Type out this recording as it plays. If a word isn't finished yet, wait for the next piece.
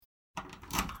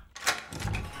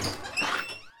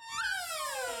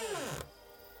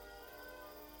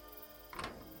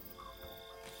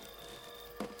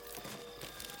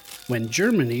When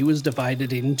Germany was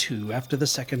divided in two after the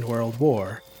Second World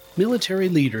War, military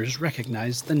leaders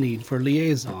recognized the need for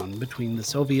liaison between the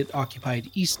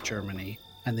Soviet-occupied East Germany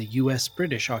and the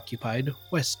US-British-occupied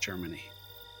West Germany.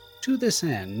 To this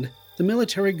end, the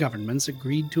military governments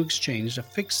agreed to exchange a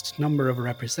fixed number of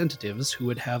representatives who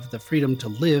would have the freedom to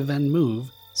live and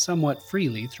move somewhat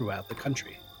freely throughout the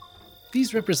country.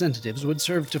 These representatives would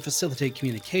serve to facilitate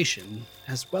communication,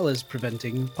 as well as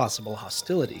preventing possible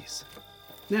hostilities.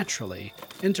 Naturally,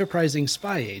 enterprising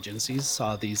spy agencies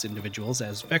saw these individuals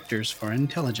as vectors for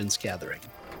intelligence gathering.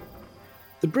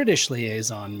 The British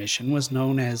liaison mission was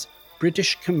known as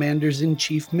British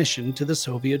Commanders-in-Chief Mission to the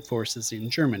Soviet Forces in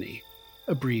Germany,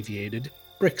 abbreviated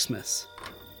BRIXMIS.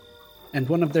 And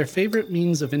one of their favorite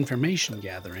means of information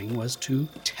gathering was to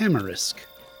tamarisk,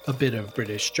 a bit of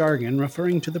British jargon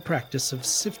referring to the practice of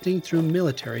sifting through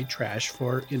military trash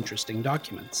for interesting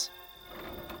documents.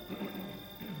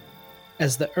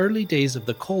 As the early days of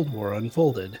the Cold War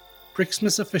unfolded,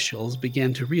 BRIXMIS officials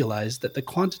began to realize that the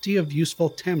quantity of useful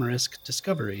tamarisk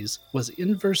discoveries was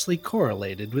inversely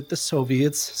correlated with the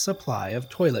Soviets' supply of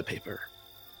toilet paper.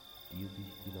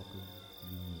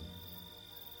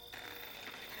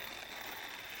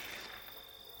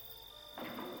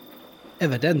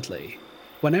 Evidently,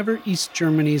 whenever East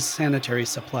Germany's sanitary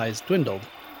supplies dwindled,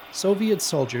 Soviet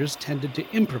soldiers tended to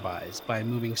improvise by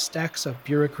moving stacks of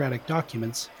bureaucratic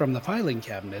documents from the filing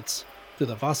cabinets to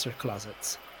the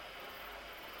Wasserklosets.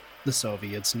 The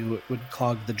Soviets knew it would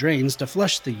clog the drains to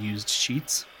flush the used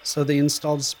sheets, so they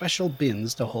installed special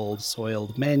bins to hold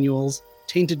soiled manuals,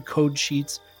 tainted code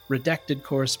sheets, redacted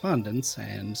correspondence,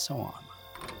 and so on.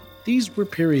 These were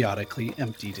periodically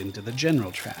emptied into the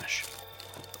general trash,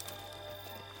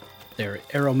 their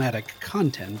aromatic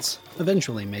contents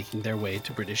eventually making their way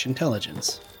to British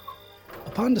intelligence.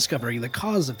 Upon discovering the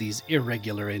cause of these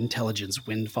irregular intelligence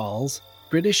windfalls,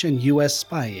 British and US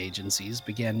spy agencies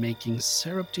began making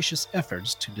surreptitious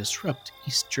efforts to disrupt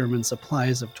East German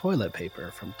supplies of toilet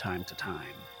paper from time to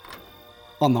time.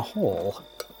 On the whole,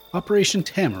 Operation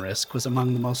Tamarisk was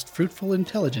among the most fruitful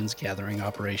intelligence-gathering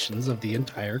operations of the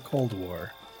entire Cold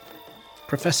War.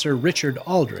 Professor Richard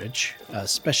Aldrich, a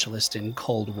specialist in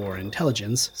Cold War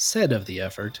intelligence, said of the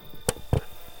effort,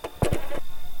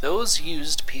 "Those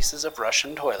used pieces of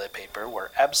Russian toilet paper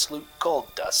were absolute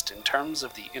gold dust in terms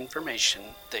of the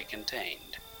information they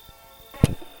contained.